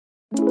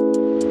Hey,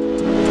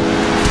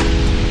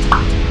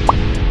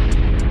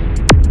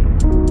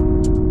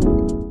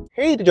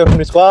 the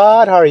Joking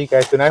Squad, how are you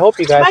guys doing? I hope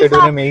you guys are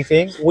doing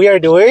amazing. We are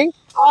doing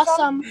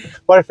awesome.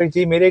 Perfect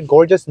जी मेरे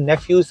gorgeous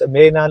nephews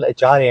मेरे नाल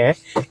जा रहे हैं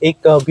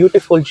एक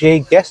beautiful जे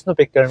guest ਨੂੰ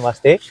pick ਕਰਨ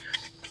ਵਾਸਤੇ.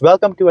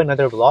 Welcome to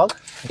another vlog.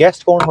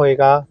 Guest ਕੌਣ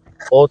ਹੋਏਗਾ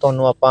ਉਹ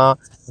ਤੁਹਾਨੂੰ ਆਪਾਂ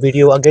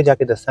ਵੀਡੀਓ ਅੱਗੇ ਜਾ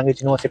ਕੇ ਦੱਸਾਂਗੇ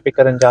ਜਿਹਨੂੰ ਅਸੀਂ ਪਿਕ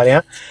ਕਰਨ ਜਾ ਰਹੇ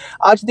ਹਾਂ.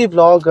 ਅੱਜ ਦੀ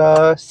ਵਲੌਗ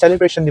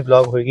ਸੈਲੀਬ੍ਰੇਸ਼ਨ ਦੀ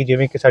ਵਲੌਗ ਹੋਏਗੀ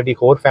ਜਿਵੇਂ ਕਿ ਸਾਡੀ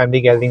ਹੋਰ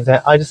ਫੈਮਿਲੀ ਗੈਦਰਿੰਗਸ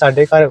ਹੈ. ਅੱਜ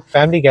ਸਾਡੇ ਘਰ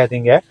ਫੈਮਿਲੀ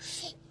ਗੈਦਰਿੰਗ ਹੈ.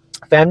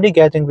 ਫੈਮਿਲੀ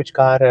ਗੈਦਰਿੰਗ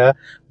ਵਿਚਕਾਰ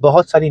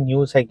ਬਹੁਤ ਸਾਰੀ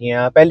ਨਿਊਜ਼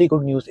ਹੈਗੀਆਂ. ਪਹਿਲੀ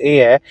ਗੁੱਡ ਨਿਊਜ਼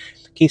ਇਹ ਹੈ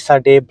ਕਿ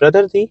ਸਾਡੇ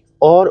ਬ੍ਰਦਰ ਦੀ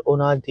ਔਰ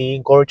ਉਹਨਾਂ ਦੀ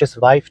ਗੋਰਜਸ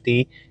ਵਾਈਫ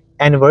ਦੀ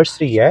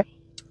ਐਨੀਵਰਸਰੀ ਹੈ.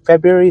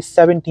 ਫੈਬਰੂਰੀ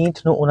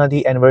 17 ਨੂੰ ਉਹਨਾਂ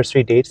ਦੀ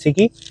ਐਨੀਵਰਸਰੀ ਡੇਟ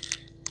ਸੀਗੀ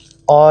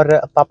ਔਰ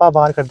ਪਾਪਾ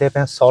ਬਾਹਰ ਕਰਦੇ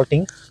ਪਏ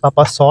ਸॉल्टिंग.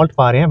 पापा सॉल्ट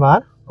पा रहे हैं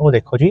बाहर, वो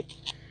देखो जी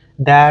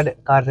डैड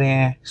कर रहे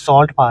हैं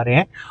सॉल्ट पा रहे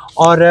हैं.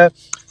 और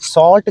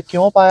सॉल्ट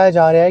क्यों पाया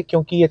जा रहा है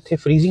क्योंकि इत्थे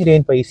फ्रीजिंग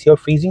रेन पई सी और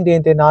फ्रीजिंग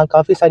रेन के नाल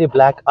काफ़ी सारी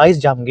ब्लैक आइस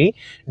जम गई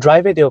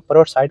ड्राइवे के उपर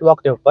और साइड वॉक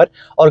के उपर.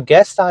 और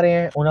गेस्ट आ रहे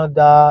हैं उन्हों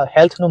दा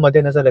हैल्थ नूं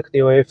मद्देनज़र रखते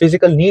हुए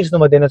फिजिकल नीड्स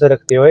नूं मद्देनज़र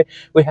रखते हुए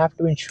वी हैव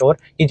टू इंश्योर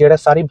कि जिहड़ा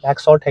सारी ब्लैक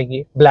सॉल्ट हैगी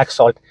ब्लैक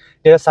सॉल्ट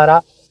जिहड़ा सारा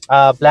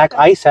ब्लैक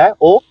आइस है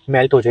वो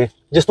मेल्ट हो जाए.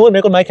 जसनूर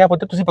मेरे को माइक है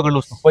पुत्र तुसीं पकड़ लो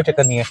उसको, कोई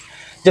चक्कर नहीं है.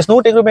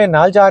 जसनूर टेकरू मेरे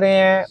नाल जा रहे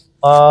हैं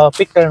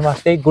पिक करने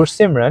वास्ते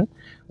Gursimran.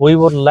 We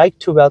would like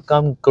to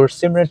welcome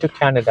Gursimran to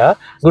Canada.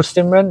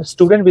 Gursimran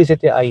student वीज़े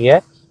ते आई है.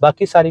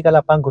 बाकी सारी गल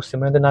आपां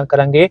गुरसिमरन दे नाल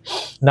करांगे.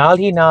 नाल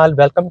ही नाल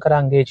वेलकम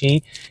करांगे जी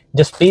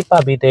जसप्रीत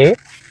भाभी दे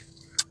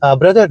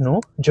ब्रदर नूं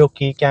जो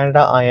कि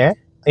कैनेडा आए हैं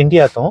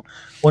इंडिया तो.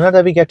 उन्हां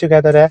दा भी गेट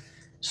टुगेदर है.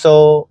 So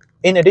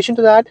in addition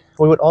to that,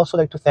 we would also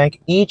like to thank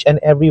each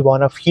and every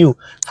one of you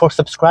for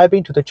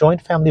subscribing to the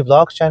Joint Family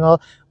Vlogs channel.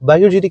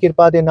 Waheguru ji दी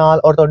किरपा दे नाल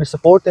और तुहाडी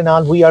सपोर्ट दे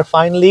नाल we are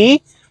finally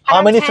how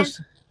many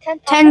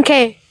 10K.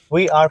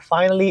 We are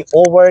finally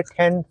over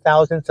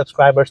 10,000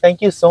 subscribers.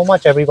 Thank you so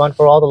much everyone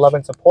for all the love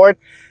and support.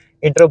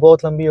 Intro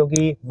बहुत लंबी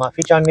होगी,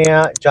 माफ़ी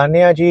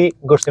चाहने हैं जी.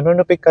 गुरसिमरन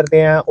नूं पिक करते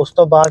हैं, उस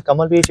तो बाद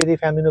कमलवीर जी दी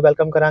फैमिली नूं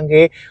वेलकम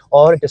करांगे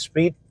और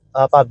जसप्रीत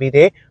भाभी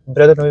दे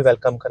ब्रदर नूं भी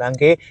वेलकम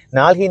करांगे.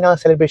 नाल ही नाल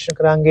सैलीब्रेशन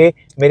करांगे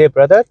मेरे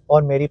ब्रदर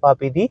और मेरी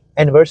भाभी दी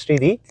एनिवर्सरी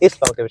दी इस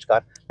वक्त दे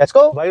विचकार. Let's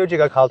go. वाहिगुरू जी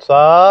का खालसा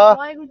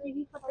वाहिगुरू जी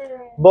की फतेह.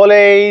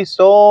 बोले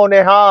सो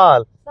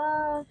निहाल.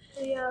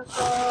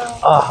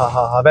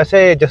 हाँ वैसे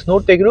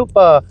जसनूर ते ग्रुप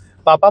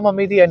पापा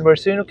मम्मी दी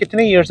एनिवर्सरी नूं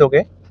कितने ईयर्स हो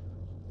गए?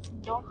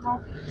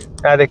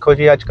 ਇਹ ਦੇਖੋ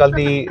ਜੀ ਅੱਜ ਕੱਲ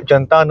ਦੀ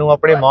ਜਨਤਾ ਨੂੰ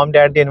ਆਪਣੇ ਮਮ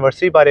ਡੈਡ ਦੀ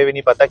ਐਨਵਰਸਰੀ ਬਾਰੇ ਵੀ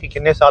ਨਹੀਂ ਪਤਾ ਕਿ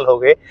ਕਿੰਨੇ ਸਾਲ ਹੋ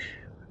ਗਏ.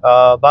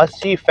 ਬਸ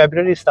ਜੀ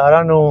ਫੈਬਰੂਰੀ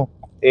 17 ਨੂੰ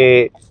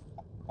ਇਹ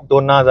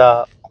ਦੋਨਾਂ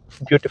ਦਾ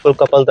ਬਿਊਟੀਫੁਲ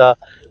ਕਪਲ ਦਾ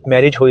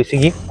ਮੈਰਿਜ ਹੋਈ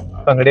ਸੀਗੀ.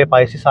 ਭੰਗੜੇ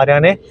ਪਾਏ ਸੀ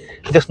ਸਾਰਿਆਂ ਨੇ.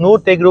 ਜਸਨੂਰ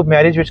ਤੇ ਗਰੁੱਪ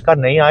ਮੈਰਿਜ ਵਿੱਚ ਕਰ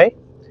ਨਹੀਂ ਆਏ.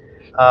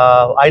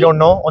 ਆਈ ਡੋਂਟ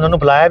ਨੋ ਉਹਨਾਂ ਨੂੰ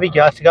ਬੁਲਾਇਆ ਵੀ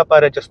ਗਿਆ ਸੀਗਾ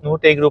ਪਰ ਜਸਨੂਰ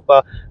ਤੇ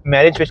ਗਰੁੱਪ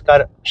ਮੈਰਿਜ ਵਿੱਚ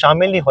ਕਰ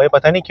ਸ਼ਾਮਿਲ ਨਹੀਂ ਹੋਏ.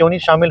 ਪਤਾ ਨਹੀਂ ਕਿਉਂ ਨਹੀਂ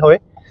ਸ਼ਾਮਿਲ ਹੋਏ.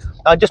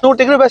 ਜਸਨੂਰ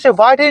ਤੇ ਗਰੁੱਪ ਵੈਸੇ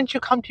why didn't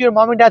you come to your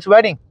mom and dad's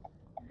wedding?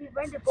 We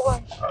weren't born.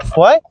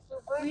 What?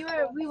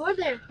 We were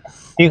there.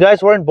 You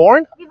guys weren't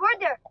born? We were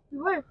there. We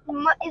were.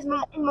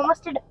 Mama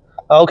stood.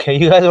 Okay,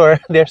 you guys were.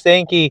 They're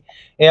saying कि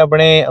ਇਹ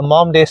ਆਪਣੇ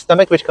mom ਦੇ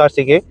stomach ਵਿਚਕਾਰ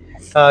ਸੀਗੇ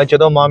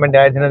ਜਦੋਂ mom and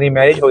dad ਇਹਨਾਂ ਦੀ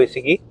marriage ਹੋਈ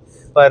ਸੀਗੀ.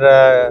 ਪਰ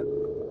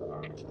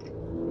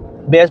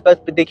ਬਸ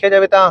ਦੇਖਿਆ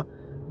ਜਾਵੇ ਤਾਂ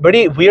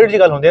ਬੜੀ weird ਜਿਹੀ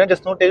ਗੱਲ ਹੁੰਦੀ ਹੈ ਨਾ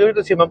ਜਸਨੂਰ ਤੇ ਵੀ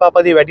ਤੁਸੀਂ ਮੰਮਾ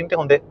ਪਾਪਾ ਦੀ ਵੈਡਿੰਗ ਤੇ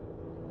ਹੁੰਦੇ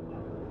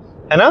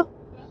ਹੈ ਨਾ.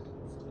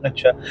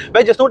 ਅੱਛਾ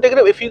ਵੈਸੇ ਜਸਨੂਰ ਤੇ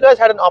if you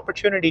guys had an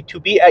opportunity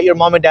to be at your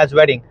mom and dad's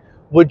wedding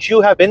would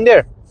you have been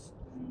there?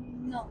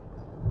 No.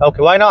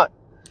 Okay, why not?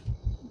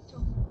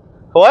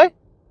 What?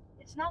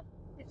 It's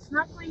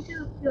not going to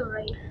feel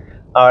right.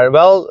 Alright,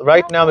 well,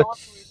 right now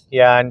it's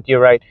yeah, and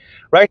you're right.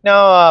 Right now,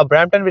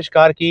 Brampton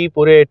विचकार की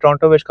पूरे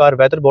Toronto विचकार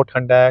weather बहुत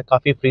ठंडा है.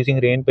 काफी freezing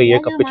rain पे ये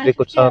पिछले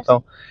कुछ सालों तक.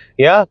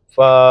 Yeah,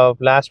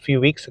 last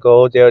few weeks ago,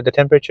 the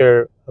temperature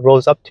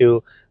rose up to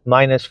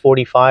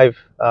 -45.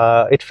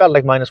 It felt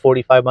like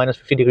 -45,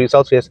 -50 degrees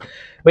Celsius.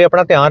 भाई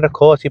अपना ध्यान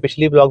रखो. ਅਸੀਂ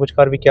ਪਿਛਲੀ ਵਲੌਗ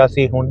ਵਿਚਕਾਰ ਵੀ ਕਿਹਾ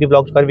ਸੀ, ਹੁਣ ਦੀ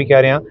ਵਲੌਗ ਵਿਚਕਾਰ ਵੀ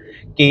ਕਹਿ ਰਹੇ ਹਾਂ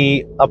ਕਿ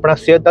ਆਪਣਾ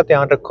ਸਿਹਤ ਦਾ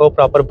ਧਿਆਨ ਰੱਖੋ,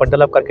 ਪ੍ਰੋਪਰ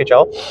ਬੰਡਲ ਅਪ ਕਰਕੇ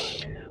ਜਾਓ.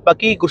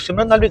 ਬਾਕੀ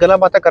ਗੁਰਸਿਮਰਨ ਨਾਲ ਵੀ ਗੱਲਾਂ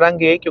ਬਾਤਾਂ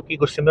ਕਰਾਂਗੇ ਕਿਉਂਕਿ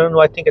ਗੁਰਸਿਮਰਨ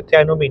ਨੂੰ ਆਈ ਥਿੰਕ ਇੱਥੇ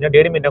ਆਏ ਨੂੰ ਮਹੀਨਾ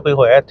ਡੇਢ ਮਹੀਨਾ ਕੋਈ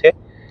ਹੋਇਆ ਇੱਥੇ.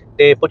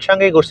 ਤੇ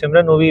ਪੁੱਛਾਂਗੇ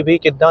ਗੁਰਸਿਮਰਨ ਨੂੰ ਵੀ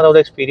ਕਿੱਦਾਂ ਦਾ ਉਹਦਾ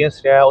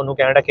ਐਕਸਪੀਰੀਅੰਸ ਰਿਹਾ, ਉਹਨੂੰ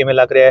ਕੈਨੇਡਾ ਕਿਵੇਂ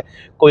ਲੱਗ ਰਿਹਾ,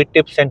 ਕੋਈ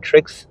ਟਿਪਸ ਐਂਡ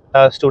ਟ੍ਰਿਕਸ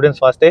ਸਟੂਡੈਂਟਸ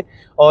ਵਾਸਤੇ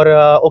ਔਰ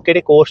ਉਹ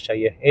ਕਿਹੜੇ ਕੋਰਸ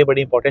ਚਾਹੀਏ. ਇਹ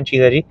ਬੜੀ ਇੰਪੋਰਟੈਂਟ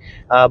ਚੀਜ਼ ਹੈ ਜੀ.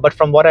 But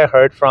firm what I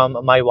heard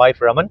from my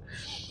wife Raman,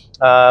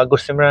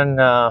 Gursimran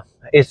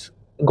is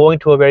going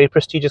to a very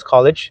prestigious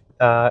college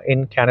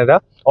in Canada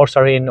or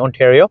sorry in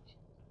Ontario.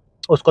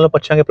 ਉਸ ਕੋਲੋਂ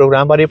ਪੁੱਛਾਂਗੇ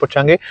ਪ੍ਰੋਗਰਾਮ ਬਾਰੇ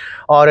ਪੁੱਛਾਂਗੇ.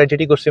 ਔਰ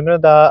ਜਿਹੜੀ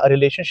ਗੁਰਸਿਮਰਨ ਦਾ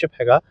ਰਿਲੇਸ਼ਨਸ਼ਿਪ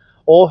ਹੈਗਾ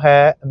ਉਹ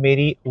ਹੈ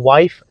ਮੇਰੀ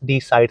ਵਾਈਫ ਦੀ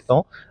ਸਾਈਡ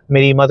ਤੋਂ,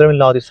 ਮੇਰੀ ਮਦਰ ਇਨ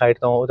ਲਾ ਦੀ ਸਾਈਡ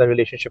ਤੋਂ ਉਹਦਾ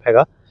ਰਿਲੇਸ਼ਨਸ਼ਿਪ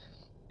ਹੈਗਾ.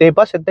 ਤੇ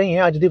ਬਸ ਇੱਦਾਂ ਹੀ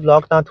ਹੈ ਅੱਜ ਦੀ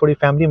ਵਲੌਗ. ਤਾਂ ਥੋੜੀ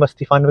ਫੈਮਿਲੀ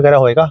ਮਸਤੀ ਫਨ ਵਗੈਰਾ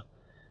ਹੋਏਗਾ,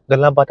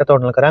 ਗੱਲਾਂ ਬਾਤਾਂ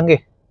ਤੁਹਾਡੇ ਨਾਲ ਕਰਾਂਗੇ.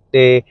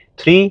 ਤੇ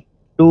 3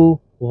 2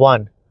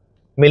 1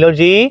 ਮਿਲੋ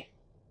ਜੀ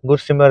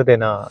ਗੁਰਸਿਮਰ ਦੇ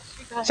ਨਾਲ.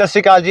 ਸਤਿ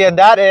ਸ਼੍ਰੀ ਅਕਾਲ ਜੀ. And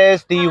that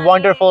is the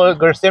wonderful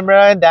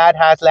Gursimran that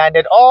has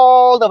landed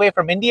all the way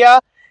from India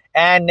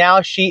and now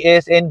she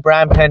is in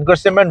Brampton.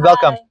 Gursimran,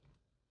 welcome.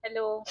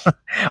 Hello.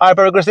 All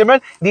right,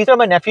 Gursimran, these are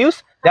my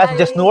nephews. That's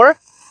Jasnoor.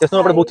 Just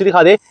know about Bhuti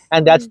Dikhade,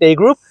 and that's day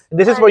group.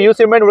 This is for you,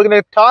 Simran. We're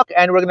going to talk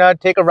and we're going to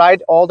take a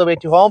ride all the way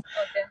to home.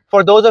 Okay.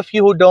 For those of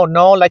you who don't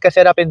know, like I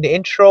said up in the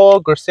intro,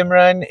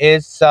 Gursimran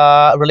is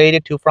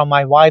related to from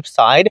my wife's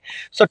side.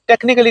 So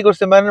technically,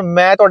 Gursimran,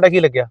 मैं तो डगी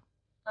लग गया।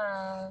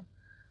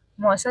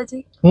 मौसा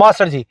जी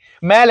master जी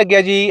मैं लग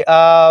गया जी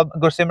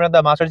गुरसिमरन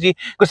दा master जी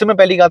गुरसिमरन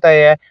पहली गल ਤਾਂ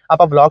ਇਹ ਹੈ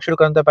ਆਪਾਂ ਵਲੌਗ ਸ਼ੁਰੂ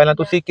ਕਰਨ ਤੋਂ ਪਹਿਲਾਂ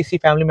ਤੁਸੀਂ ਕਿਸੇ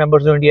ਫੈਮਿਲੀ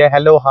ਮੈਂਬਰਸ ਨੂੰ ਇੰਡੀਆ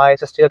ਹੈਲੋ ਹਾਈ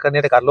ਸਤਿ ਸ਼੍ਰੀ ਅਕਾਲ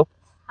ਕਰਨੇ ਤੇ ਕਰ ਲਓ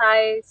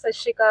हाय सत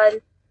श्री अकाल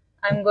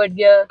I'm good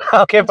here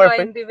okay enjoying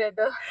perfect the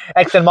weather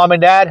excellent mom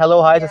and dad hello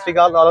hi sat shri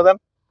akal all of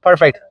them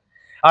perfect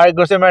all right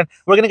Gursimran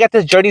we're going to get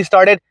this journey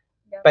started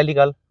पहली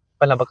गल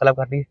पहला बकला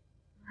कर लिए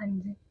हाँ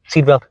जी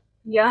seat belt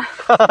yeah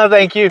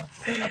thank you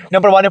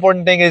number one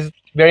important thing is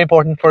very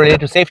important for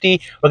related to safety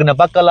we're going to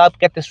buckle up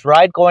get this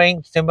ride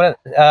going Simran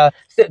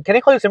can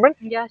I call you Simran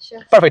yeah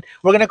sure perfect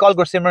we're going to call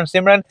Gursimran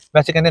Simran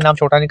वैसे कहते नाम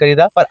छोटा नहीं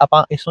करीदा पर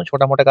ਆਪਾਂ ਇਸ ਨੂੰ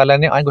ਛੋਟਾ ਮੋਟਾ ਕਰ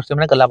ਲੈਣੇ ਆਂ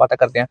ਗੁਰਸਿਮਰਨ ਗੱਲਾਂ ਬਾਤਾਂ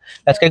ਕਰਦੇ ਆਂ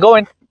let's get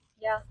going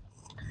yeah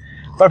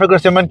perfect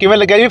Gursimran ਕਿਵੇਂ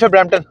ਲੱਗਿਆ ਜੀ ਫਿਰ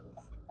ਬ੍ਰੈਂਪਟਨ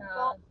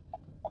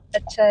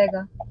अच्छा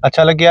हैगा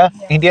अच्छा लग गया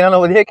इंडिया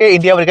नालों ਵਧੀਆ ਕਿ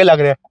ਇੰਡੀਆ ਵਰਗਾ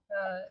ਲੱਗ ਰਿਹਾ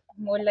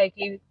more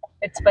likely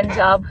it's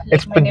Punjab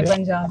It's like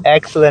Punjab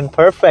excellent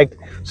perfect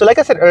so like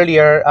I said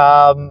earlier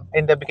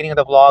in the beginning of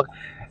the vlog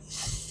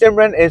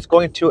Simran is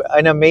going to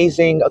an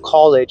amazing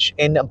college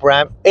in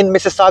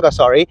Mississauga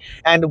sorry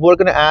and we're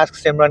going to ask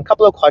Simran a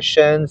couple of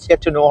questions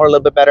get to know her a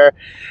little bit better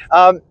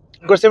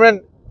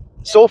Gursimran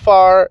so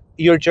far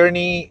your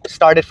journey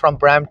started from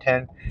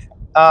Brampton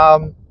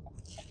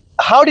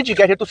how did you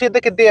get here ਤੁਸੀਂ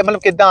ਇੱਥੇ ਕਿੱਦਾਂ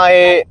ਮਤਲਬ ਕਿੱਦਾਂ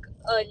ਆਏ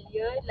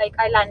earlier like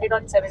I landed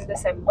on 7th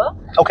December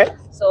okay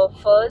so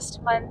first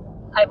month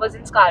I was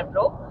in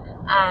Scarborough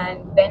and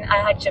then I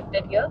had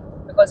shifted here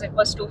because it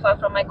was too far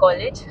from my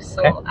college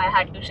so okay. I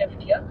had to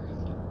shift here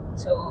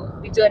so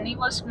the journey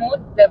was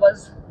smooth there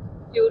was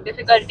few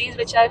difficulties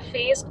which I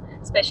faced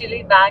especially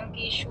bank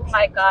issue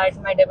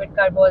my debit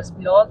card was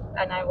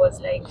blocked and I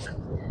was like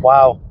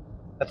wow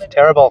that's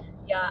terrible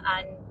yeah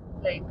and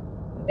like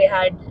they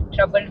had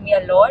troubled me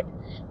a lot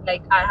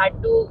like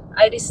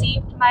I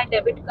received my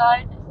debit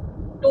card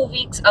 2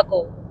 weeks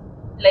ago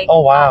like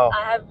oh wow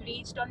I have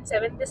reached on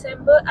 7th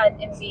December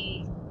and in the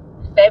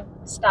Feb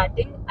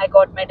starting I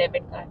got my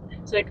debit card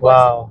so it was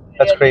wow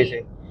that's really,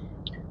 crazy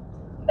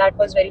that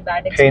was very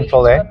bad experience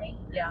painful for me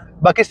yeah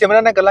ਬਾਕੀ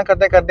ਸਿਮਰਨ ਨਾਲ ਗੱਲਾਂ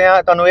ਕਰਦੇ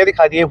ਆ ਤੁਹਾਨੂੰ ਇਹ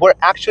ਦਿਖਾ ਦਈਏ we're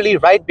actually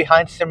right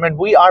behind Simran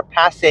we are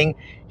passing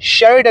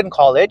Sheridan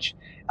College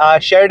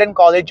Sheridan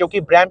College ਜੋ ਕਿ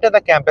ਬ੍ਰੈਂਪਟਨ ਦਾ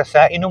ਕੈਂਪਸ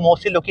ਹੈ ਇਹਨੂੰ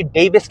ਮੋਸਟਲੀ ਲੋਕੀ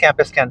ਡੇਵਿਸ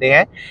ਕੈਂਪਸ ਕਹਿੰਦੇ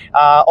ਹੈ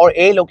ਔਰ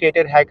ਇਹ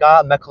ਲੋਕੇਟਡ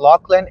ਹੈਗਾ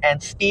ਮੈਕਲੌਗਲਨ ਐਂਡ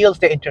ਸਟੀਲਸ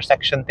ਦੇ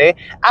ਇੰਟਰਸੈਕਸ਼ਨ ਤੇ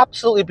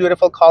absolutely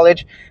beautiful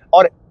college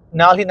ਔਰ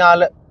ਨਾਲ ਹੀ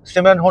ਨਾਲ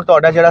ਸਿਮਰਨ ਹੁਣ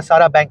ਤੁਹਾਡਾ ਜਿਹੜਾ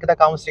ਸਾਰਾ ਬੈਂਕ ਦਾ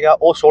ਕੰਮ ਸੀਗਾ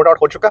ਉਹ ਸੌਰਟ ਆਊਟ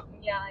ਹੋ ਚੁੱਕਾ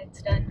yeah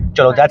it's done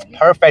ਚਲੋ that's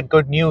perfect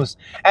good news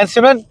and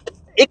ਸਿਮਰਨ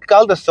ਇੱਕ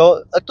ਗੱਲ ਦੱਸੋ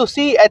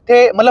ਤੁਸੀਂ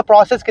ਇੱਥੇ ਮਤਲਬ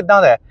ਪ੍ਰੋਸੈਸ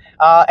ਕਿੱਦਾਂ ਦਾ ਹੈ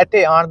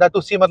ਇੱਥੇ ਆਉਣ ਦਾ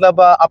ਤੁਸੀਂ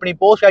ਮਤਲਬ ਆਪਣੀ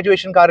ਪੋਸਟ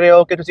ਗ੍ਰੈਜੂਏਸ਼ਨ ਕਰ ਰਹੇ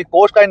ਹੋ ਕਿ ਤੁਸੀਂ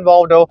ਕੋਰਸ ਦਾ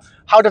ਇਨਵੋਲਵਡ ਹੋ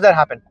how does that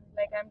happen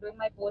like I'm doing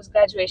my post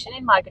graduation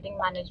in marketing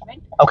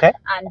management okay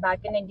and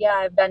back in India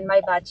I've done my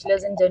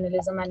bachelor's in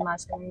journalism and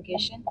mass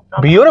communication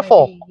from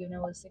beautiful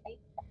university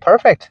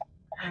perfect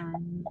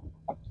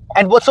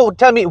and what so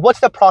tell me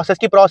what's the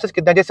process ki process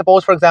kidna je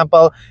suppose for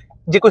example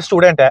je koi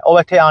student hai aur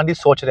ਇੱਥੇ ਆਉਣ ਦੀ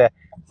ਸੋਚ ਰਿਹਾ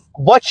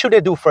ਹੈ what should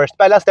they do first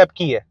ਪਹਿਲਾ step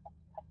ਕੀ ਹੈ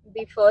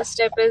the first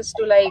step is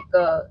to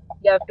like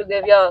you have to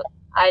give your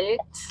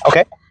IELTS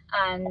okay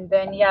and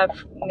then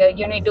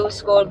you need to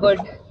score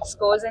good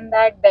scores in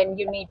that then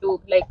you need to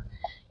like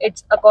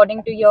it's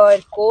according to your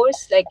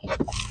course like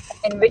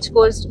in which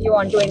course you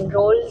want to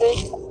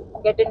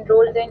get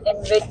enrolled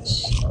in which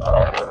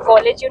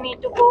college you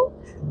need to go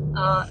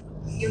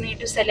you need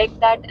to select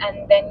that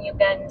and then you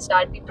can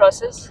start the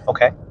process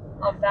okay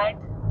of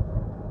that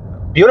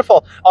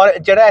beautiful ਔਰ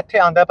ਜਿਹੜਾ ਇੱਥੇ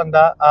ਆਂਦਾ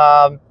ਬੰਦਾ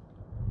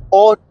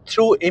ਉਹ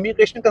through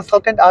immigration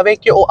consultant ਆਵੇ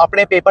ਕਿ ਉਹ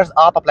ਆਪਣੇ papers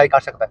ਆਪ ਅਪਲਾਈ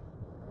ਕਰ ਸਕਦਾ ਹੈ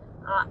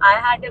I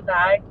had a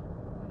bad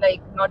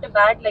like not a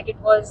bad like it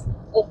was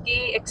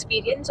okay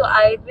experience so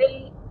I will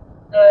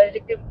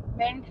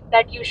recommend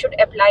that you should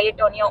apply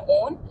it on your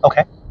own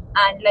okay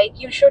and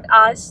like you should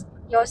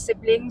ask your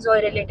siblings or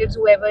relatives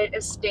whoever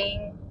is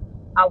staying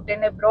out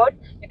and abroad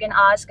you can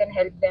ask and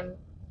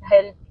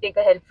take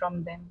a help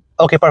from them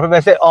okay perfect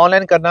वैसे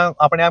online करना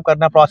अपने आप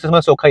करना process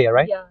में सौखा ही है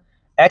right yeah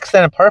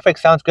excellent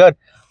perfect sounds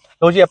good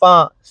ਲੋ ਜੀ ਆਪਾਂ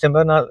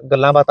ਸਿਮਰਨ ਨਾਲ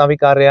ਗੱਲਾਂ ਬਾਤਾਂ ਵੀ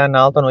ਕਰ ਰਹੇ ਹਾਂ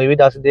ਨਾਲ ਤੁਹਾਨੂੰ ਇਹ ਵੀ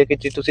ਦੱਸ ਦਈਏ ਕਿ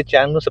ਜੇ ਤੁਸੀਂ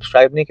ਚੈਨਲ ਨੂੰ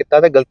ਸਬਸਕ੍ਰਾਈਬ ਨਹੀਂ ਕੀਤਾ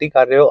ਤਾਂ ਗਲਤੀ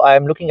ਕਰ ਰਹੇ ਹੋ I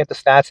am looking at the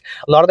stats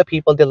a lot of the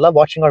people they love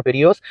watching our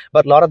videos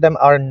but a lot of them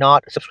are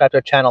not subscribed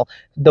to our channel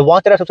the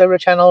ones that are subscribed to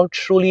our channel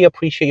truly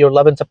appreciate your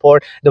love and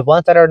support the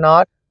ones that are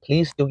not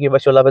please do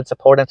give us your love and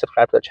support and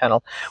subscribe to the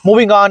channel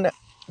moving on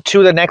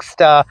to the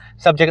next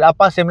subject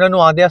ਆਪਾਂ ਸਿਮਰਨ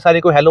ਨੂੰ ਆਂਦੇ ਆ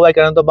ਸਾਰੇ ਕੋਈ hello hi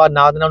ਕਰਨ ਤੋਂ ਬਾਅਦ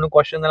ਨਾਲ ਦੇ ਨਾਲ ਉਹਨੂੰ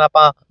ਕੁਐਸਚਨ ਨਾਲ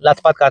ਆਪਾਂ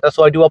ਲੱਤ-ਪੱਤ ਕਰਤਾ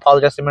so I do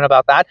apologize Simran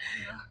about that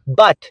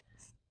but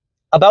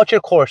about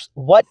your course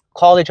what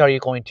college are you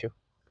going to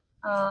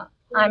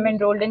I'm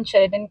enrolled in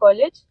Sheridan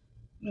College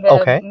the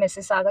okay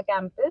Mississauga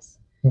campus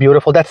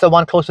beautiful that's the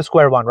one close to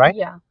Square One right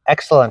yeah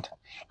excellent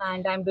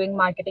and I'm doing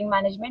marketing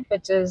management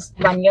which is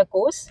 1-year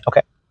course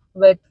okay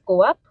with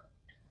co-op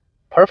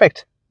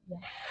perfect yeah.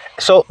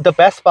 so the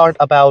best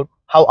part about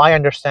how I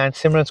understand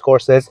Simran's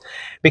courses,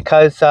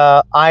 because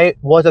I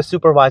was a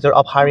supervisor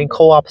of hiring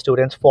co-op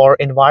students for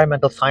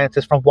environmental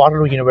sciences from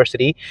Waterloo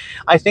University.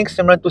 I think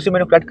Simran, ਤੁਸੀਂ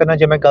ਮੈਨੂੰ correct ਕਰਨਾ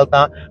ਜੇ ਮੈਂ ਗਲਤ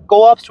ਹਾਂ,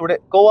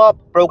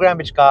 co-op program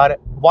ਵਿਚਕਾਰ,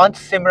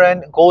 once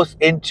Simran goes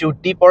into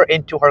deeper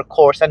into her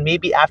course, and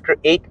maybe after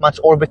 8 months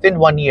or within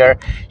 1 year,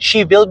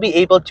 she will be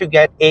able to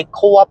get a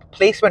co-op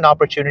placement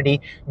opportunity,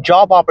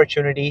 job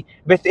opportunity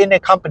within a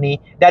company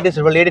that is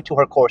related to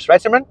her course,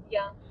 right, Simran?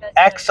 Yeah,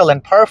 that's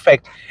Excellent,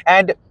 perfect.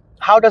 And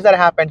how does that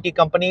happen? कि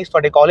companies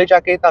ਤੁਹਾਡੇ college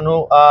आके ਤੁਹਾਨੂੰ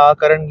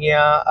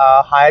ਕਰਨਗੀਆਂ,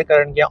 hire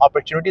ਕਰਨਗੀਆਂ,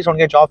 opportunities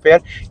ਹੋਣਗੀਆਂ job fair,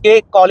 कि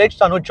college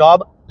ਤੁਹਾਨੂੰ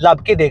job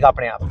ਲੱਭ ਕੇ ਦੇਗਾ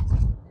ਆਪਣੇ ਆਪ?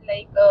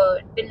 Like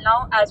till now,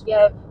 as we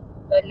have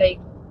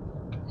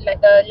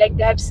like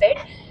they have said,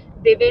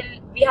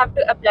 we have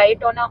to apply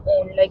it on our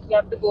own. Like we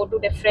have to go to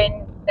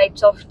different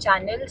types of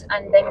channels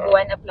and then go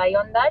and apply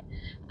on that,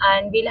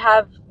 and we'll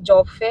have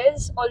job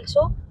fairs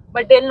also,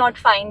 but they'll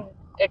not find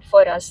it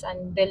for us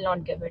and they'll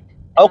not give it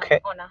Okay.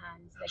 on our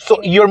hands. Like, So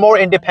you're more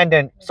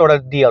independent sort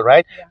of deal,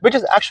 right? Yeah. Which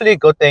is actually a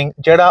good thing.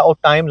 Jada or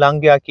time lang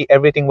gaya ki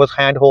everything was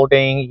hand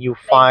holding, you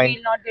like find.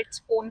 we'll not get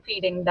spoon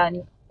feeding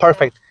done.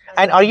 Perfect. Yeah,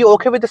 And are you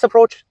okay with this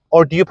approach,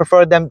 or do you prefer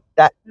them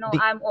that No,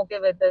 I'm okay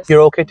with this.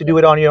 you're okay to do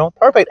it on your own?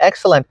 Perfect.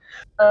 Excellent.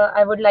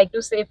 I would like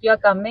to say, if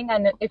you're coming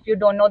and if you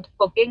don't know the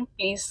cooking,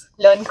 please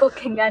learn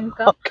cooking and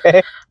come.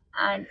 Okay.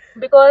 And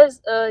because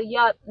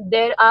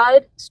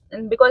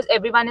because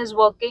everyone is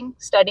working,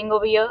 studying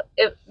over here,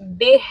 if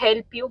they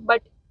help you,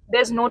 but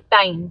there's no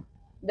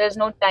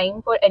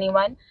time for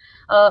anyone.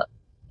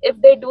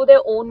 If they do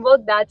their own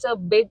work, that's a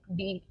big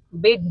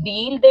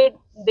deal.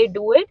 They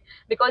do it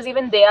because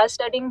even they are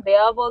studying, they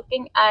are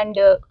working, and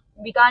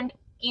we can't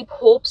keep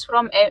hopes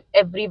from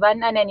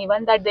everyone and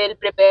anyone that they'll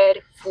prepare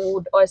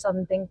food or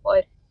something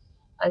for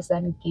us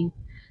and keep.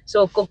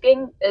 So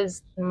cooking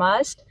is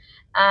must.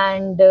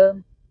 And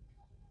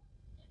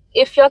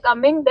if you're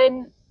coming,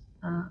 then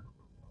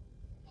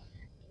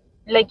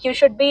like you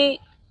should be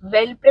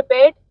well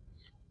prepared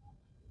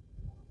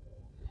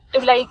to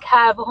like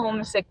have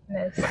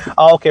homesickness.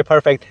 Okay,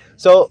 perfect.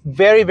 So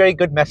very very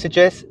good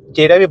messages.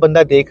 ਜਿਹੜਾ ਵੀ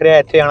ਬੰਦਾ ਦੇਖ ਰਿਹਾ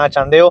ਇੱਥੇ ਆਣਾ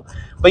ਚਾਹੁੰਦੇ ਹੋ,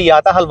 ਭਈ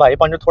ਜਾਂ ਤਾਂ ਹਲਵਾਈ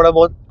ਬਣ ਜਾਓ, ਥੋੜਾ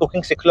ਬਹੁਤ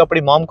ਕੁਕਿੰਗ ਸਿੱਖ ਲਓ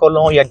ਆਪਣੀ ਮਮ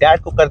ਕੋਲੋਂ, ਜਾਂ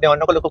ਡੈਡ ਕੁਕ ਕਰਦੇ ਹੋ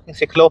ਉਹਨਾਂ ਕੋਲੋਂ ਕੁਕਿੰਗ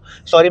ਸਿੱਖ ਲਓ.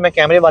 ਸੌਰੀ ਮੈਂ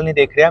ਕੈਮਰੇ ਵੱਲ ਨਹੀਂ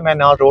ਦੇਖ ਰਿਹਾ, ਮੈਂ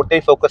ਨਾਲ ਰੋਡ ਤੇ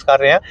ਹੀ ਫੋਕਸ ਕਰ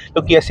ਰਿਹਾ,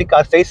 ਕਿਉਂਕਿ ਅਸੀਂ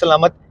ਘਰ ਸਹੀ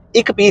ਸਲਾਮਤ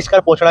ਇੱਕ ਪੀਸ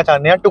ਕਰ ਪਹੁੰਚਣਾ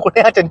ਚਾਹੁੰਦੇ ਹਾਂ,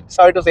 ਟੁਕੜਿਆਂ ਚ.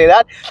 Sorry to say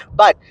that,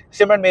 but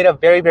Simran made a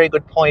very very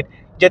good point.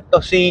 ਜੇ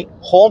ਤੁਸੀਂ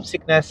ਹੋਮ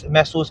ਸਿਕਨੈਸ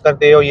ਮਹਿਸੂਸ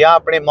ਕਰਦੇ ਹੋ ਜਾਂ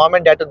ਆਪਣੇ ਮਮ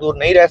ਐਂਡ ਡੈਡ ਤੋਂ ਦੂਰ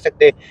ਨਹੀਂ ਰਹਿ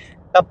ਸਕਦੇ,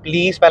 ਤਾਂ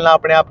ਪਲੀਜ਼ ਪਹਿਲਾਂ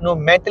ਆਪਣੇ ਆਪ ਨੂੰ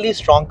ਮੈਂਟਲੀ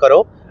ਸਟਰੋਂਗ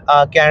ਕਰੋ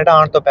ਕੈਨੇਡਾ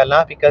ਆਉਣ ਤੋਂ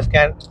ਪਹਿਲਾਂ, ਬਿਕਾਜ਼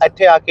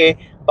ਇੱਥੇ ਆ ਕੇ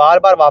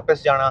ਬਾਰ-ਬਾਰ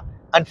ਵਾਪਸ ਜਾਣਾ,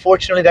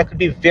 unfortunately that could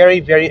be very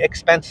very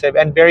expensive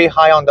and very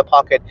high on the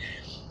pocket.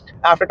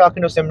 After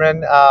talking to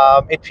Simran,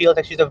 it feels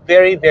like she's a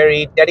very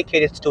very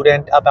dedicated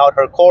student about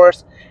her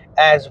course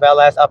as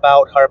well as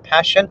about her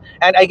passion.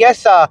 And I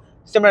guess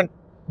Simran,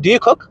 do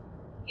you cook?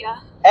 Yeah.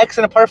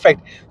 Excellent, perfect.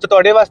 So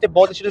ਤੁਹਾਡੇ ਵਾਸਤੇ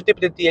ਬਹੁਤ ਅੱਛੀ tip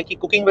ਦਿੱਤੀ ਹੈ ਕਿ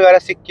cooking ਵਗੈਰਾ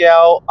ਸਿੱਖ ਕੇ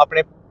ਆਓ,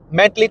 ਆਪਣੇ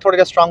ਮੈਂਟਲੀ ਥੋੜਾ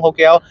ਜਿਹਾ ਸਟਰੋਂਗ ਹੋ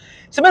ਕੇ ਆਓ.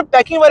 ਸਿਮਰਨ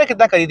ਪੈਕਿੰਗ ਬਾਰੇ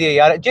ਕਿੱਦਾਂ ਕਰੀਦੀ ਹੈ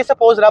ਯਾਰ? ਜੇ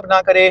ਸਪੋਜ਼ ਰੱਬ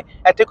ਨਾ ਕਰੇ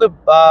ਇੱਥੇ ਕੋਈ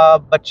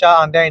ਬੱਚਾ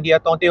ਆਉਂਦਾ ਇੰਡੀਆ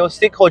ਤੋਂ ਤੇ ਉਹ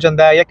ਸਿੱਖ ਹੋ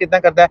ਜਾਂਦਾ ਹੈ ਜਾਂ ਕਿੱਦਾਂ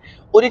ਕਰਦਾ ਹੈ,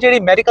 ਉਹਦੀ ਜਿਹੜੀ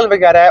ਮੈਡੀਕਲ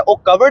ਵਗੈਰਾ ਹੈ ਉਹ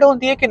ਕਵਰਡ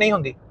ਹੁੰਦੀ ਹੈ ਕਿ ਨਹੀਂ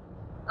ਹੁੰਦੀ?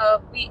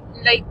 We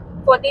like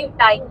for the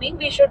time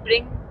being we should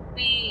bring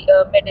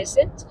the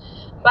medicines,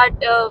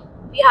 but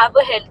we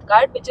have a health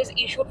card which is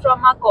issued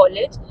from our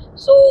college.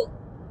 So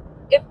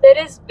if there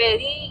is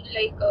very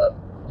like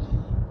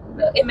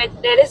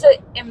there is an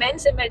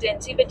immense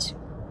emergency which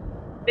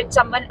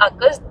someone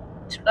occurs,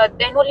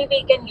 then only we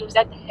can use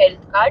that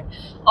health card.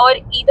 Or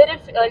either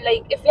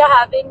if we are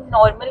having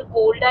normal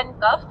cold and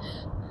cough,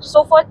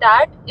 so for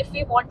that if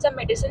we want some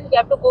medicine we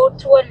have to go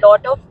through a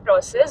lot of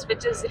process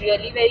which is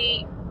really very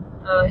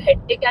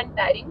hectic and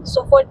tiring.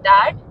 So for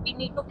that we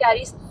need to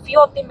carry few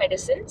of the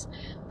medicines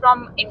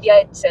from India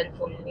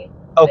itself only.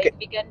 Okay.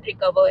 Like we can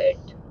recover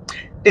it.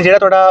 ਤੇ ਜਿਹੜਾ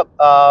ਤੁਹਾਡਾ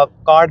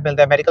card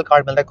ਮਿਲਦਾ ਹੈ, medical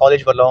card ਮਿਲਦਾ ਹੈ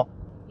college ਵੱਲੋਂ,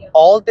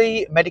 all the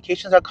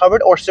medications are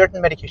covered or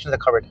certain medications are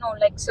covered? No,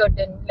 like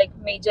certain, like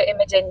major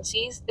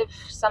emergencies, if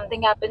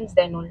something happens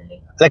then only.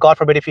 Like God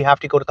forbid if you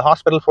have to go to the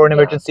hospital for an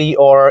emergency,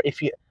 or if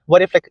you,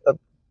 what if like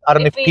I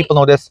don't know if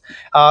people know this,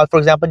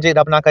 for example je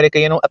rab na kare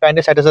kayin ਨੂੰ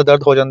appendicitis ਦਾ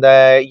ਦਰਦ ਹੋ ਜਾਂਦਾ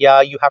ਹੈ, ਜਾਂ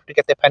you have to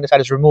get the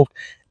appendicitis removed,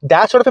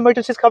 that sort of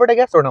emergency is covered I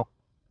guess, or no?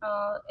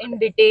 In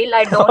detail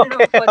I don't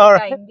know for the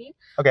time being.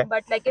 Okay.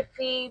 But like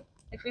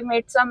if we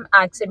made some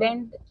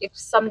accident, if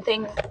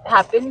something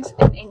happens,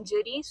 an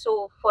injury, so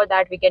for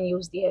that we can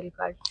use the health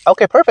card.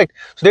 Okay, perfect.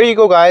 So there you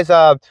go guys.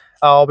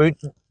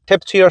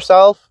 Tips to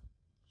yourself,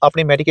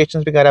 अपनी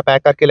medications वगैरह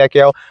pack करके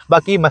लेके आओ.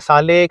 बाकी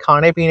मसाले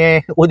खाने पीने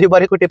उधर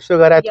बारे कोई tips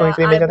वगैरह है तो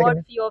इसलिए मिल जाते हैं. I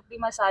bought few of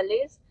the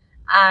masalas,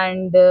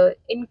 and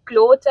in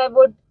clothes I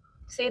would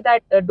say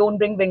that don't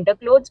bring winter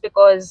clothes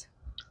because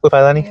कोई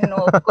फायदा नहीं.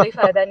 no, कोई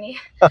फायदा नहीं.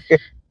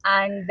 Okay.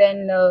 And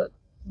then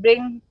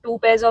bring 2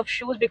 pairs of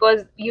shoes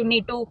because you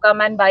need to come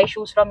and buy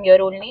shoes from here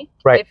only.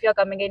 Right. If you're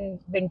coming in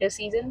winter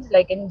seasons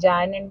like in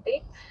Jan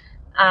intake.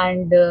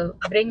 And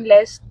bring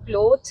less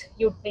clothes.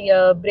 You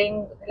bring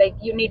like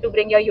you need to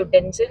bring your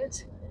utensils.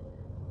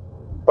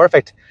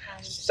 Perfect.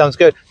 Sounds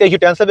good. ते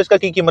utensil इसका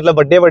की मतलब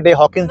बड़े बड़े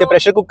Hawkins के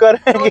pressure cooker?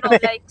 No,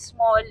 like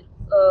small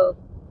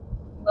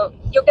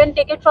You can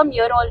take it from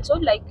here also,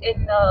 like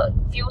in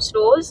few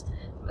stores.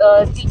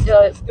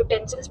 The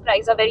utensils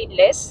price are very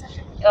less,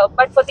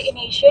 but for the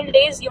initial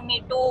days you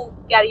need to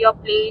carry your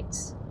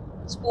plates,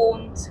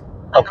 spoons,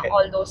 and Okay.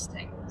 all those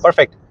things.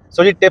 Perfect.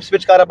 So ये tips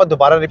which car ਆਪਾਂ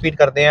दोबारा repeat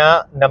करते हैं.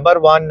 Number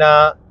 1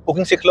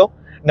 cooking सीख लो.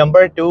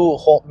 Number 2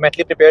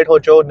 mentally prepared हो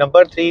जाओ.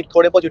 Number 3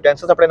 थोड़े बहुत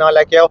utensils अपने ਨਾਲ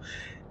ਲੈ ਕੇ ਆਓ.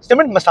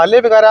 सिमरन मसाले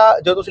वगैरह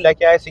जो ਤੁਸੀਂ ਲੈ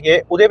ਕੇ ਆਏ ਸੀਗੇ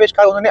ਉਹਦੇ ਵਿੱਚ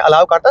ਕਾਰ ਉਹਨਾਂ ਨੇ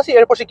ਅਲਾਉ ਕਰਤਾ ਸੀ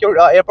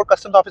에어ਪੋਰਟ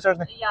ਕਸਟਮਸ ਆਫੀਸਰਸ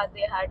ਨੇ? Yeah,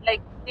 they had,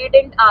 like, they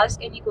didn't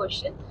ask any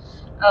question,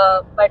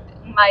 but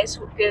my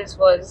suitcase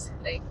was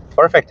like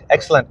Perfect,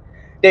 excellent.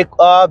 ਤੇ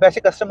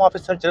ਵੈਸੇ ਕਸਟਮ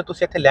ਆਫੀਸਰ ਜਦੋਂ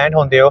ਤੁਸੀਂ ਇੱਥੇ ਲੈਂਡ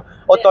ਹੁੰਦੇ ਹੋ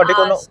ਉਹ they ਤੁਹਾਡੇ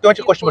ਕੋਲੋਂ asked ਕਿਉਂ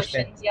few ਕੁਐਸਚਨ ਪੁੱਛਦੇ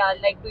ਨੇ? questions. Yeah,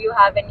 like, do you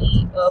have any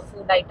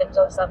food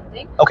items or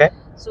something? Okay,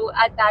 So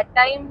at that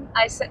time,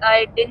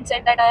 I didn't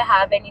say that I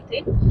have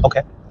anything.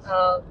 okay.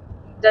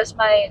 Just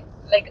my,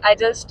 like, I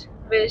just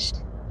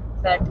wished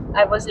that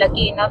I was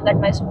lucky enough that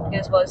my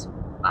suitcase was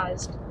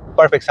passed.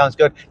 Perfect, sounds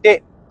good. ਤੇ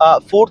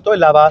food ਤੋਂ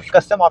ਇਲਾਵਾ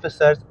custom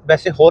officers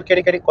ਵੈਸੇ ਹੋਰ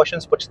ਕਿਹੜੇ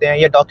questions ਪੁੱਛਦੇ हैं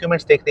या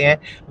documents देखते हैं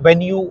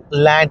when you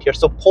land here?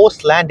 So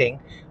post landing,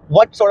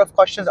 what sort of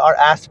questions are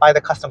asked by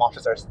the custom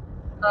officers?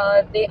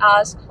 They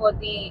ask for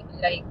the,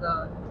 like,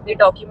 the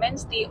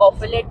documents, the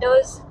offer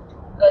letters,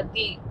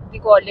 the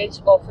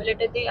college offer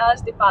letter. They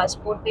ask the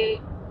passport.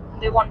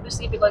 They want to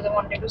see because they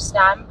wanted to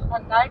stamp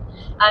on that.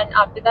 And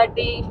after that,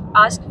 they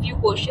ask few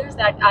questions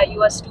that are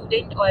you a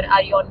student or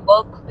are you on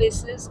work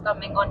basis,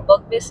 coming on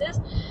work basis.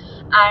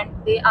 And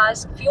they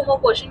ask few more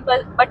questions,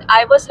 but I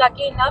was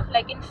lucky enough,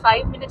 like in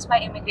 5 minutes my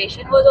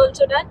immigration was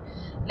also done.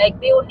 Like,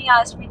 they only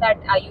asked me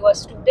that are you a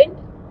student,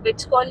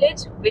 which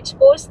college, which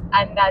course,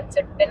 and that's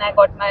it. Then I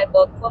got my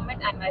work permit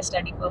and my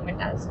study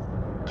permit as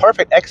well.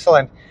 Perfect,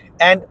 excellent.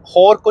 And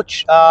ਹੋਰ ਕੁਝ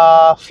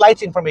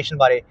flights information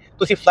ਬਾਰੇ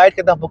ਤੁਸੀਂ flight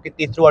ਕਿੱਦਾਂ book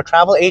ਕੀਤੀ through a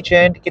travel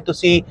agent ਕਿ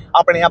ਤੁਸੀਂ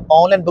ਆਪਣੇ ਆਪ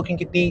online booking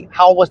ਕੀਤੀ?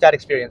 How was that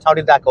experience? How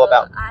did that go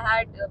about? I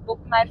had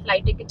booked my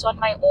flight tickets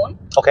on my own.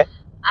 Okay.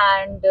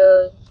 And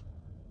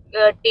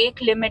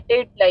take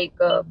limited, like,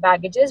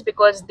 baggages,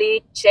 because they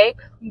check,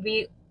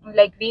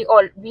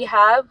 we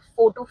have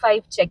 4 to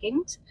 5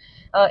 checkings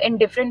in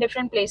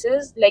different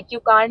places. Like,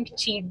 you can't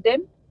cheat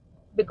them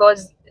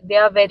because they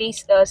are very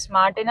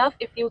smart enough.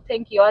 If you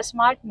think you are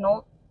smart, no,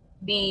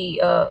 the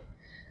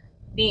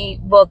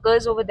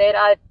workers over there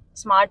are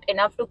smart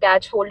enough to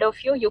catch hold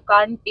of you. You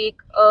can't take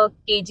a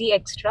kg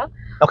extra.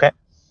 Okay.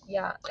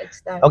 Yeah,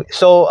 it's that. Okay,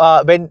 so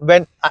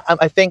when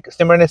I think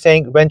Simran is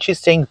saying, when she's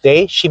saying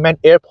they, she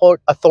meant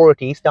airport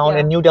authorities down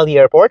Yeah. in New Delhi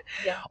airport.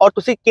 Yeah, और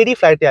ਤੁਸੀਂ ਕਿਹੜੀ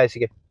flight ਤੇ ਆਏ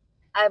ਸੀਗੇ?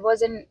 I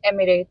was in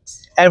Emirates.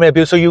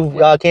 Emirates. So you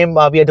came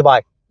via Dubai.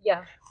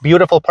 Yeah.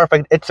 Beautiful,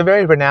 perfect. It's a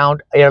very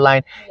renowned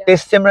airline. Yeah.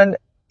 This Simran,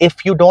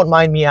 if you don't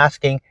mind me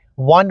asking,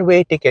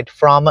 one-way ticket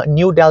from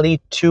New Delhi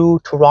to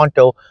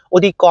Toronto,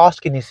 ਉਹਦੀ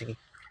cost ਕਿੰਨੀ ਸੀਗੀ?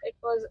 It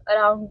was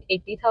around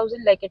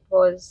 80,000. Like, it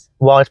was.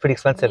 Wow, it's pretty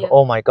expensive. Yeah.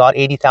 Oh my God,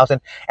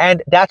 80,000.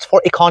 And that's for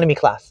economy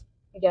class.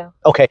 Yeah.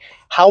 Okay.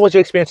 How was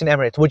your experience in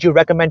Emirates? Would you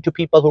recommend to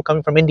people who are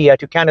coming from India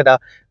to Canada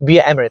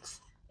via Emirates?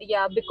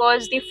 Yeah,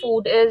 because the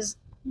food is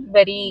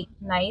very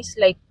nice.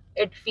 Like,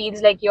 it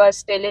feels like you are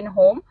still in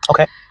home.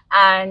 Okay.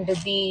 And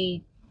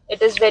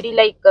it is very,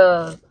 like,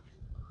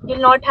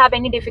 you'll not have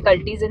any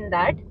difficulties in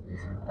that.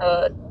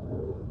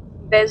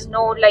 There's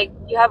no, like,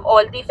 you have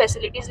all the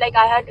facilities. Like,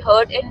 I had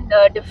heard in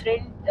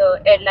different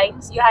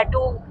airlines, you had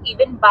to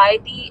even buy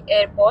the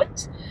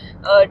airports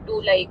to,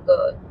 like,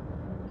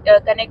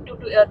 connect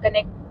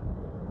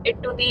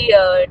it to the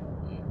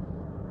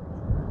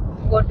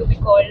what do we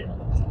call?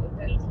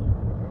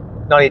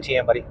 Not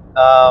ATM, buddy.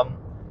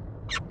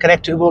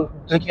 Connect to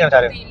ਤੁਸੀਂ ਕੀ ਕਹਿਣਾ ਚਾਹ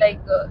ਰਹੇ ਹੋ? The,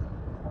 like,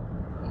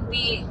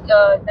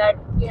 that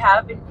we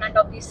have in front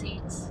of the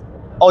seats.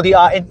 Oh, the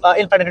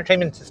in-flight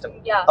entertainment system.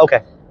 Yeah.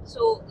 Okay.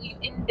 So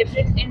in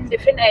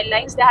different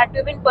airlines, they had to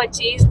even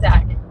purchase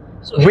that.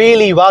 So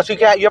Really? Wow. So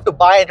you have to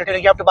buy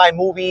entertainment. You have to buy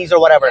movies or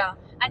whatever.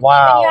 Yeah. And Wow.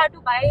 even you had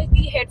to buy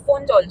the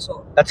headphones also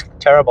That's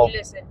terrible. to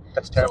listen.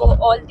 That's terrible.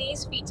 So all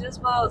these features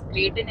were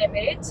great in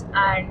Emirates,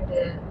 and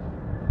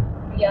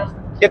yeah,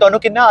 ਤੇ ਤੁਹਾਨੂੰ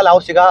ਕਿੰਨਾ allow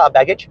ਸੀਗਾ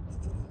baggage?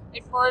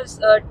 it was.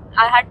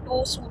 I had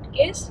 2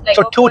 suitcases. Like,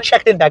 So of 2 course,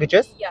 checked-in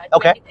baggages. Yeah.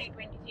 Okay.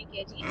 23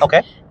 kg.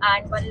 Okay.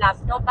 And 1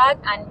 laptop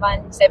bag and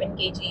 1 7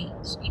 kg,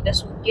 either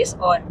suitcase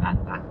or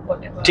backpack,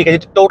 whatever. ठीक है.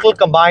 Total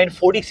combined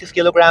 46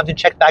 kilograms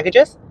in checked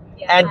baggages.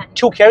 Yeah, And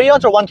 2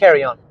 carry-ons or 1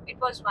 carry-on? it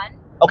was 1.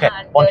 Okay,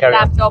 And 1 the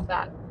carry-on. laptop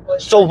bag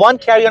was So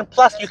 1 carry-on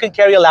plus you can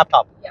carry a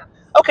laptop. Yeah.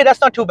 Okay,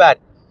 that's not too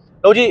bad.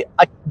 ਲਓ ਜੀ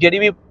ਜਿਹੜੀ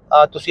ਵੀ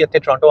ਤੁਸੀਂ ਇੱਥੇ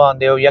Toronto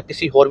ਆਉਂਦੇ ਹੋ ਜਾਂ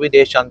ਕਿਸੇ ਹੋਰ ਵੀ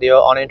ਦੇਸ਼ ਜਾਂਦੇ ਹੋ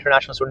on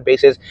international student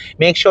basis,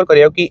 make sure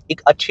ਕਰਿਓ ਕਿ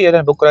ਇੱਕ ਅੱਛੀ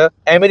에ਅਰਲਾਈਨ ਬੁੱਕ ਕਰੋ।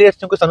 ਐਮੀਰੇਟਸ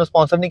ਨੇ ਕੋਈ ਸਾਨੂੰ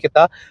ਸਪਾਂਸਰ ਨਹੀਂ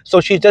ਕੀਤਾ, ਸੋ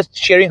she is just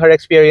sharing Har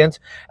experience.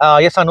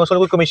 ਜਾਂ ਸਾਨੂੰ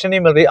ਕੋਈ ਕਮਿਸ਼ਨ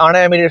ਨਹੀਂ ਮਿਲ ਰਹੀ। ਆਉਣਾ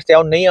ਐਮੀਰੇਟਸ ਤੇ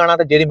ਆਓ, ਨਹੀਂ ਆਉਣਾ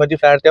ਤਾਂ ਜਿਹੜੀ ਮਰਜ਼ੀ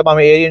ਫਲਾਈਟ ਤੇ ਆਓ,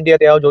 ਭਾਵੇਂ 에ਅਰ ਇੰਡੀਆ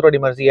ਤੇ ਆਓ, ਜੋ ਤੁਹਾਡੀ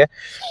ਮਰਜ਼ੀ ਹੈ।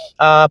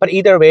 ਪਰ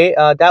either way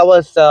that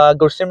was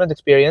ਗੁਰਸਿਮਰਨ's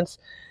experience.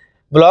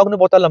 Vlog ਨੂੰ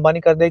ਬਹੁਤਾ ਲੰਬਾ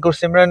ਨਹੀਂ ਕਰਦੇ।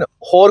 ਗੁਰਸਿਮਰਨ,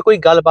 ਹੋਰ ਕੋਈ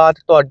ਗੱਲਬਾਤ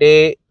ਤੁਹਾਡੇ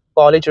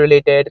ਕਾਲਜ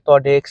ਰਿਲੇਟਡ,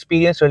 ਤੁਹਾਡੇ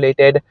ਐਕਸਪੀਰੀਅੰਸ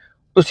ਰਿਲੇਟਡ,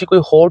 ਤੁਸੀਂ ਕੋਈ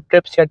ਹੋਰ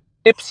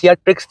ਟਿਪਸ ਜਾਂ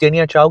ਟ੍ਰਿਕਸ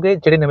ਦੇਣੀਆਂ ਚਾਹੋਗੇ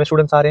ਜਿਹੜੇ ਨਵੇਂ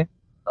ਸਟੂਡੈਂਟਸ ਆ ਰਹੇ?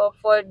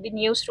 For the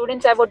new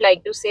students, I would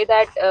like to say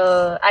that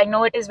I know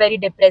it is very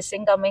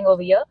depressing coming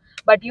over here,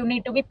 but you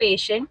need to be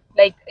patient.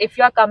 Like, if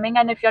you are coming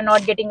and if you're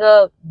not getting a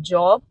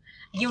job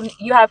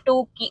you have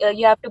to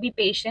you have to be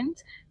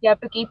patient. You have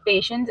to keep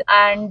patience.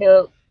 And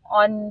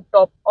on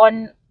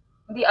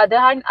the other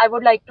hand, I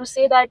would like to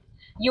say that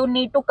you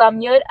need to come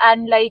here,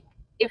 and like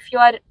if you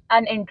are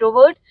an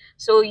introvert,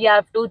 so you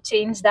have to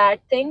change that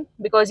thing,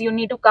 because you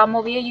need to come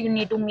over here, you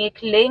need to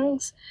make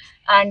links,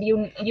 and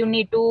you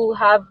need to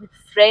have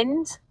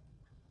friends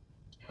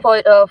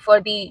for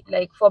the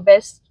like for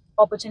best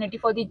opportunity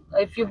for the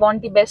if you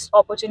want the best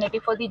opportunity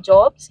for the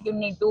jobs, you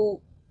need to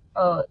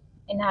uh,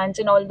 enhance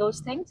in all those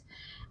things.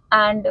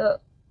 And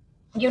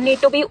you need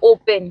to be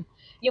open.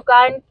 You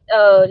can't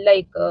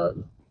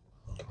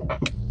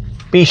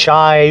Be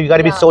shy, you got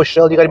to be yeah,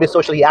 social, you got to be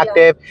socially yeah,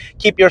 active,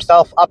 keep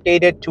yourself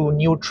updated to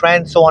new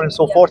trends, so on and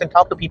so yeah. forth, and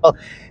talk to people.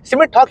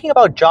 Simran, talking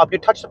about job, you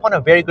touched upon a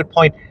very good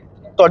point.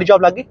 ਤੁਹਾਡੀ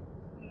job ਲੱਗ ਗਈ?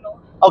 No.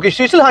 Okay,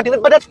 she's still hunting,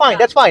 but that's fine,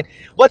 Yeah. that's fine.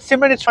 What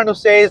Simran is trying to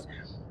say is,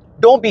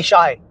 don't be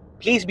shy.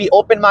 Please be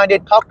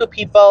open-minded, talk to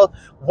people,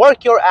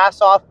 work your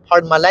ass off,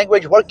 pardon my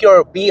language, work your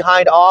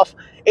behind off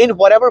in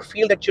whatever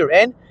field that you're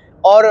in,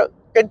 or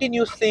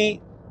continuously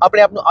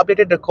ਆਪਣੇ ਆਪ ਨੂੰ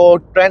updated ਰੱਖੋ,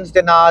 trends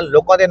ਦੇ ਨਾਲ,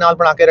 ਲੋਕਾਂ ਦੇ ਨਾਲ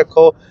ਬਣਾ ਕੇ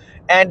ਰੱਖੋ,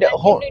 and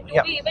you need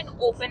to be even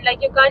open.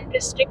 Like you can't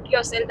restrict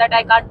yourself that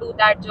I can't do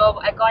that job,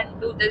 I can't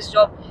do this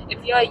job.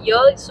 If you are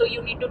here, so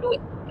you need to do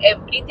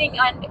everything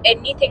and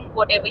anything,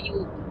 whatever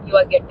you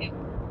are getting.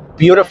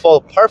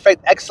 Beautiful,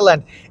 perfect,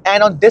 excellent.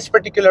 And on this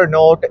particular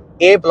note,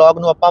 ਇਹ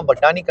vlog ਨੂੰ ਆਪਾਂ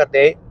ਵੱਡਾ ਨਹੀਂ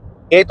ਕਰਦੇ,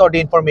 ਇਹ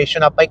ਤੁਹਾਡੀ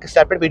information ਆਪਾਂ ਇੱਕ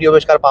separate video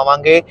ਵਿੱਚ ਕਰ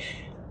ਪਾਵਾਂਗੇ.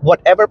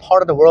 Whatever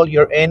part of the world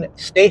you're in,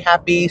 stay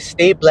happy,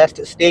 stay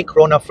blessed, stay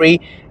corona free.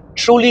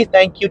 Truly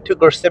thank you to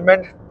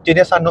Gursimran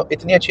ਜਿਹਨੇ ਸਾਨੂੰ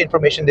ਇਤਨੀ ਅੱਛੀ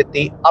ਇਨਫੋਰਮੇਸ਼ਨ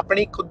ਦਿੱਤੀ,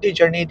 ਆਪਣੀ ਖੁਦ ਦੀ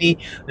journey the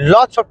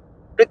lots of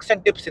tricks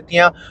and tips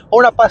ਦਿੱਤੀਆਂ.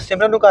 ਹੁਣ ਆਪਾਂ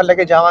ਸਿਮਰਨ ਨੂੰ ਘਰ ਲੈ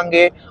ਕੇ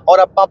ਜਾਵਾਂਗੇ ਔਰ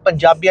ਆਪਾਂ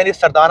ਪੰਜਾਬੀਆਂ ਦੀ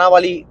ਸਰਦਾਰਾਂ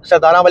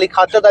ਵਾਲੀ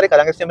ਖਾਤਰਦਾਰੀ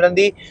ਕਰਾਂਗੇ ਸਿਮਰਨ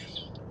ਦੀ.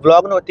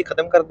 Vlog ਨੂੰ ਇੱਥੇ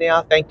ਖਤਮ ਕਰਦੇ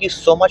ਹਾਂ. Thank you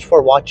so much for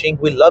watching.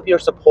 We love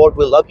your support.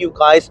 We love you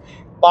guys.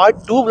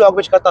 Part 2 vlog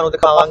ਵਿੱਚ ਤੁਹਾਨੂੰ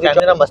ਦਿਖਾਵਾਂਗੇ,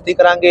 family ਨਾਲ ਮਸਤੀ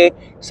ਕਰਾਂਗੇ,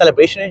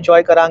 celebration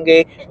enjoy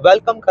ਕਰਾਂਗੇ,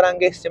 welcome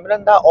ਕਰਾਂਗੇ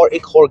ਸਿਮਰਨ ਦਾ ਔਰ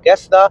ਇੱਕ ਹੋਰ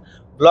guest ਦਾ.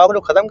 Vlog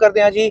ਨੂੰ ਖਤਮ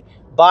ਕਰਦੇ ਹਾਂ ਜੀ.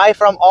 Bye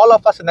from all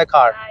of us in the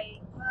car. Bye.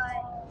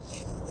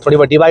 थोड़ी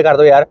ਵੱਡੀ बाय कर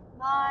दो यार.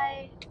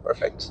 Bye.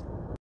 Perfect.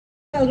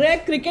 चल रहा है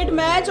क्रिकेट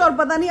मैच और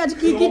पता नहीं आज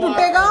की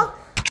टूटेगा।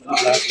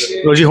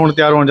 लो जी हुण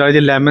तैयार होने जा रही जी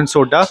लेमन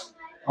सोडा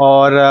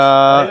और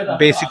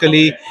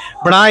बेसिकली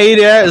बना ही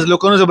रहा है,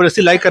 लोगों को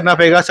जबरदस्ती लाइक करना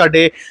पड़ेगा.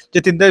 साडे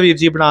जतिंदर वीर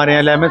जी बना रहे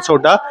हैं लेमन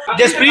सोडा.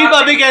 जसप्रीत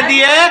भाभी कहती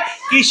है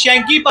कि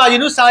शैंकी भाजी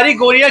नू सारी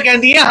गोरियां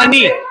कहती हैं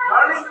हनी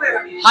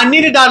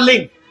हनी दी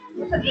डार्लिंग.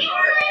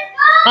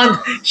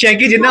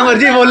 शैंकी जिन्ना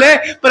मर्जी बोले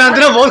पर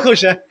अंदरों बहुत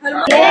खुश है.